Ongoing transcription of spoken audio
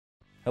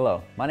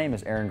Hello, my name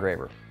is Aaron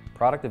Graber,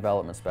 Product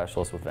Development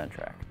Specialist with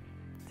Ventrac.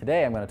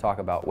 Today I'm going to talk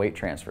about weight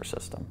transfer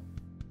system.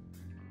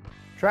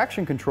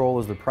 Traction control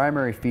is the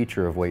primary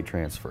feature of weight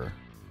transfer.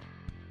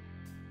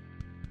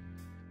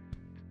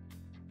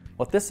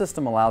 What this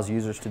system allows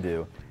users to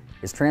do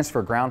is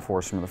transfer ground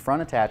force from the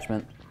front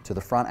attachment to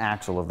the front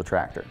axle of the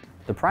tractor.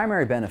 The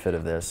primary benefit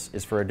of this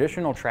is for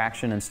additional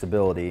traction and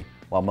stability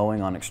while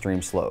mowing on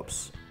extreme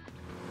slopes.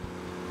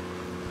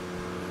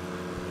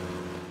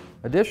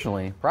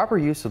 Additionally, proper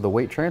use of the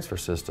weight transfer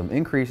system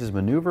increases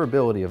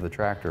maneuverability of the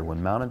tractor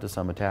when mounted to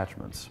some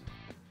attachments.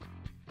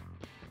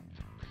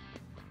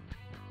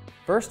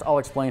 First, I'll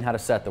explain how to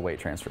set the weight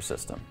transfer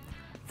system.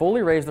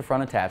 Fully raise the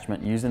front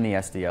attachment using the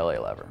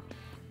SDLA lever.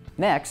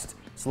 Next,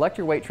 select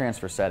your weight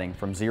transfer setting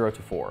from 0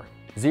 to 4,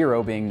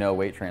 0 being no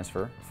weight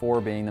transfer,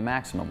 4 being the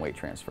maximum weight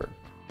transfer.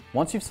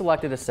 Once you've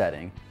selected a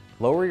setting,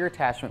 lower your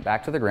attachment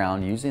back to the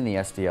ground using the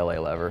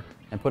SDLA lever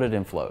and put it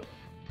in float.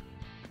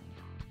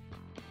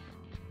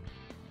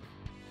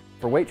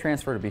 For weight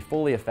transfer to be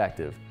fully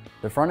effective,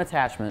 the front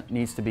attachment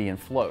needs to be in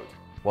float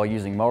while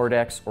using mower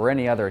decks or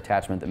any other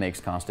attachment that makes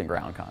constant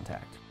ground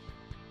contact.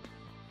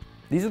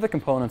 These are the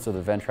components of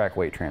the Ventrac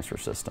weight transfer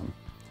system.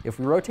 If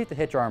we rotate the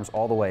hitch arms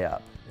all the way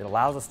up, it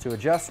allows us to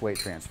adjust weight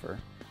transfer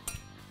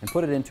and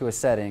put it into a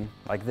setting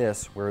like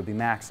this where it would be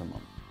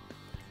maximum.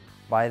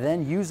 By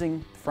then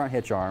using the front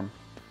hitch arm,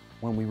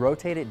 when we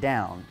rotate it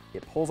down,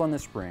 it pulls on the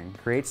spring,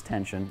 creates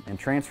tension, and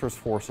transfers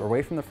force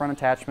away from the front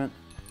attachment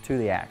to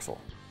the axle.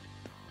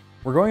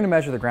 We're going to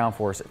measure the ground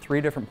force at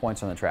 3 different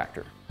points on the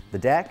tractor: the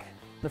deck,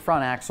 the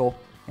front axle,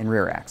 and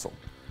rear axle.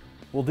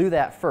 We'll do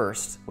that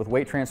first with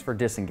weight transfer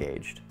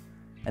disengaged,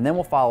 and then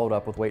we'll follow it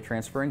up with weight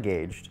transfer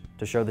engaged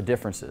to show the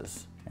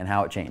differences and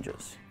how it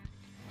changes.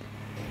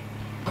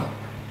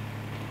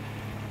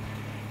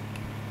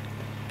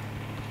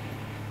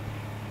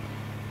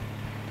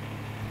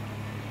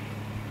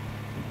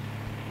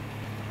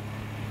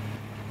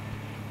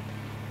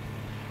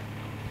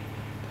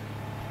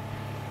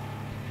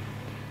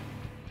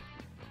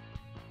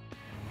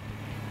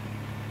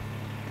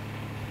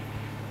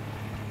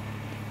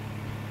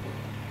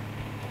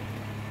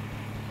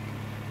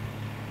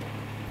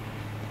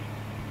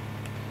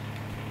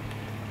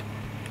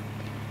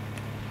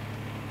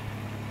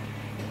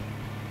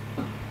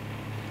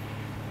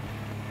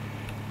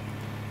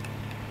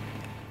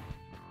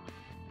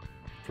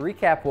 To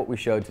recap what we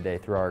showed today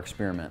through our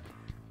experiment,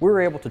 we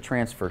were able to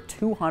transfer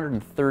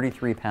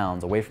 233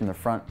 pounds away from the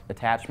front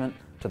attachment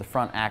to the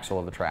front axle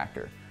of the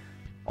tractor.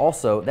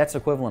 Also, that's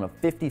equivalent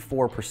of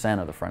 54%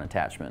 of the front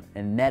attachment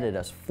and netted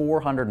us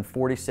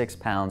 446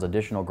 pounds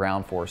additional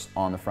ground force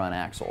on the front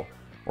axle,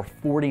 or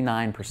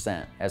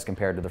 49% as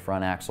compared to the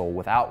front axle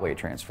without weight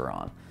transfer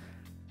on.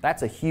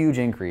 That's a huge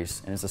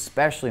increase, and it's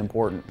especially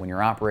important when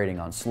you're operating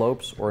on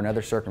slopes or in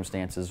other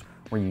circumstances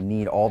where you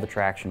need all the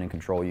traction and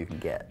control you can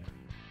get.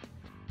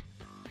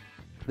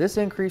 This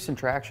increase in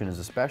traction is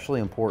especially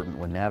important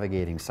when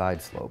navigating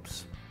side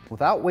slopes.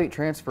 Without weight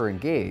transfer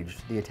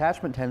engaged, the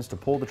attachment tends to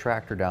pull the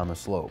tractor down the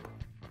slope.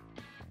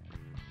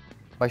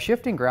 By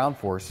shifting ground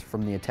force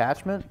from the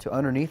attachment to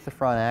underneath the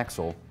front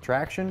axle,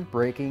 traction,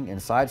 braking,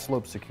 and side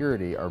slope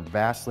security are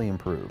vastly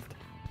improved.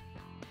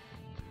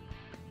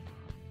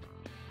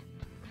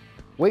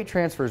 Weight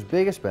transfer's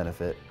biggest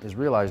benefit is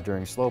realized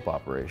during slope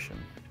operation.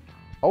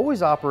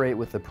 Always operate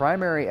with the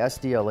primary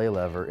SDLA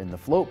lever in the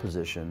float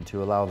position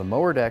to allow the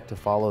mower deck to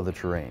follow the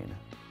terrain.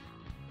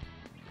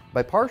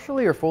 By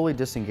partially or fully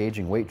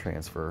disengaging weight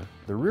transfer,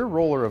 the rear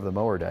roller of the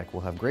mower deck will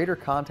have greater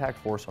contact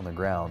force on the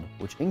ground,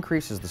 which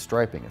increases the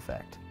striping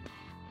effect.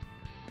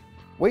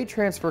 Weight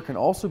transfer can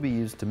also be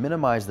used to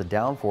minimize the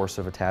downforce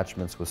of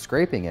attachments with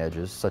scraping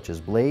edges such as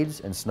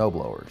blades and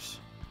snowblowers.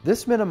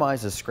 This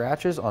minimizes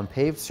scratches on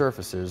paved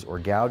surfaces or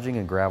gouging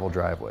in gravel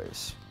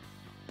driveways.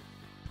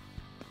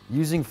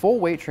 Using full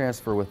weight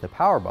transfer with the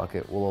power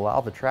bucket will allow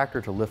the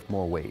tractor to lift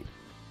more weight.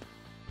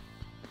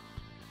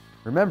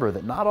 Remember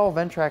that not all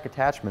Ventrac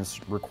attachments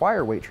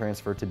require weight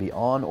transfer to be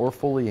on or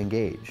fully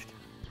engaged.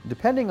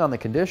 Depending on the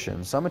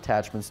condition, some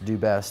attachments do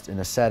best in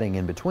a setting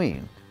in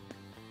between.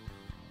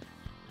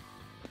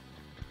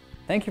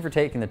 Thank you for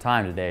taking the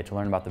time today to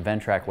learn about the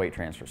Ventrac weight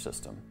transfer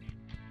system.